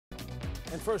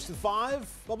And first at 5,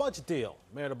 a budget deal.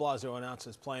 Mayor de Blasio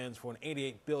announces plans for an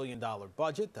 $88 billion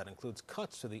budget that includes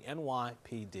cuts to the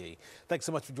NYPD. Thanks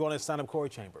so much for joining us. I'm Corey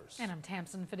Chambers. And I'm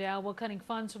Tamsin Fidel. Well, cutting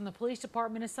funds from the police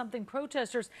department is something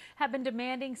protesters have been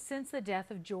demanding since the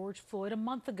death of George Floyd a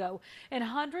month ago. And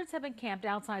hundreds have been camped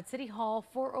outside City Hall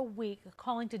for a week,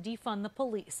 calling to defund the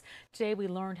police. Today, we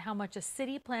learned how much a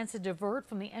city plans to divert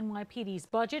from the NYPD's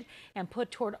budget and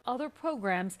put toward other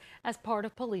programs as part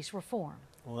of police reform.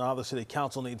 Well, now the city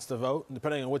council needs to vote, and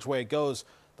depending on which way it goes,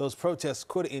 those protests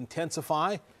could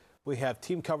intensify. We have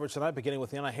team coverage tonight, beginning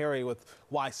with Yana Harry, with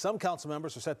why some council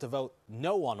members are set to vote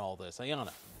no on all this. Ayana.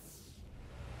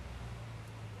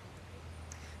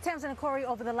 Tamsin and Corey,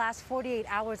 over the last 48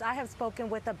 hours, I have spoken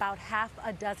with about half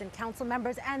a dozen council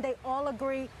members, and they all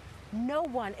agree no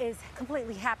one is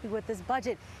completely happy with this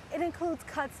budget. It includes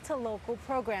cuts to local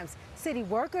programs. City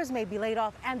workers may be laid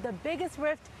off, and the biggest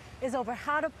rift is over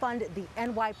how to fund the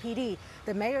NYPD.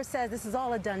 The mayor says this is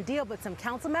all a done deal, but some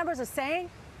council members are saying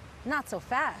not so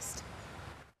fast.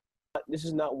 This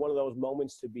is not one of those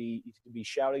moments to be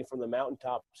shouting from the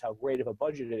mountaintops how great of a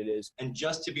budget it is. And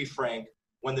just to be frank,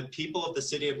 when the people of the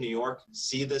city of New York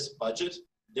see this budget,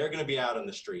 they're going to be out on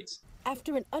the streets.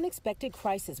 After an unexpected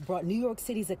crisis brought New York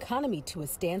City's economy to a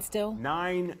standstill,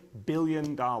 $9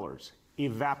 billion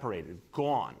evaporated,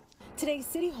 gone. Today,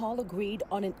 City Hall agreed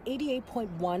on an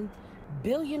 $88.1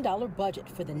 billion budget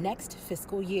for the next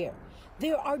fiscal year.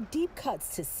 There are deep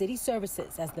cuts to city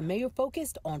services as the mayor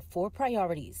focused on 4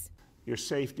 priorities. Your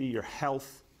safety, your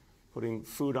health, putting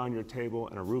food on your table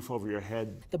and a roof over your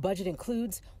head. The budget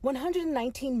includes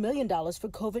 $119 million for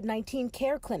COVID-19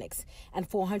 care clinics and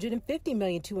 $450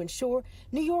 million to ensure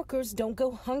New Yorkers don't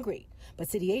go hungry. But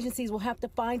city agencies will have to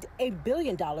find $1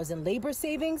 billion in labor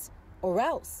savings or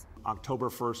else. October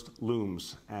 1st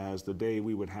looms as the day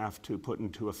we would have to put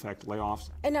into effect layoffs.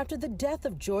 And after the death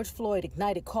of George Floyd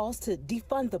ignited calls to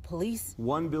defund the police,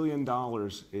 $1 billion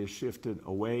is shifted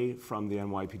away from the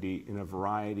NYPD in a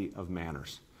variety of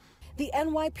manners. The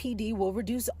NYPD will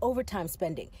reduce overtime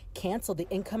spending, cancel the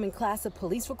incoming class of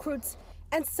police recruits,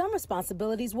 and some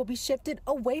responsibilities will be shifted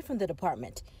away from the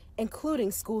department,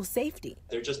 including school safety.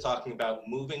 They're just talking about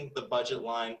moving the budget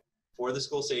line for the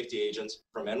school safety agents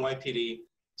from NYPD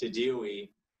to DOE.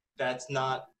 That's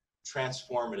not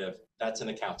transformative. That's an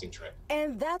accounting trick.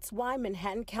 And that's why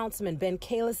Manhattan Councilman Ben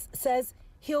Kallos says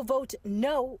he'll vote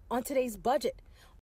no on today's budget.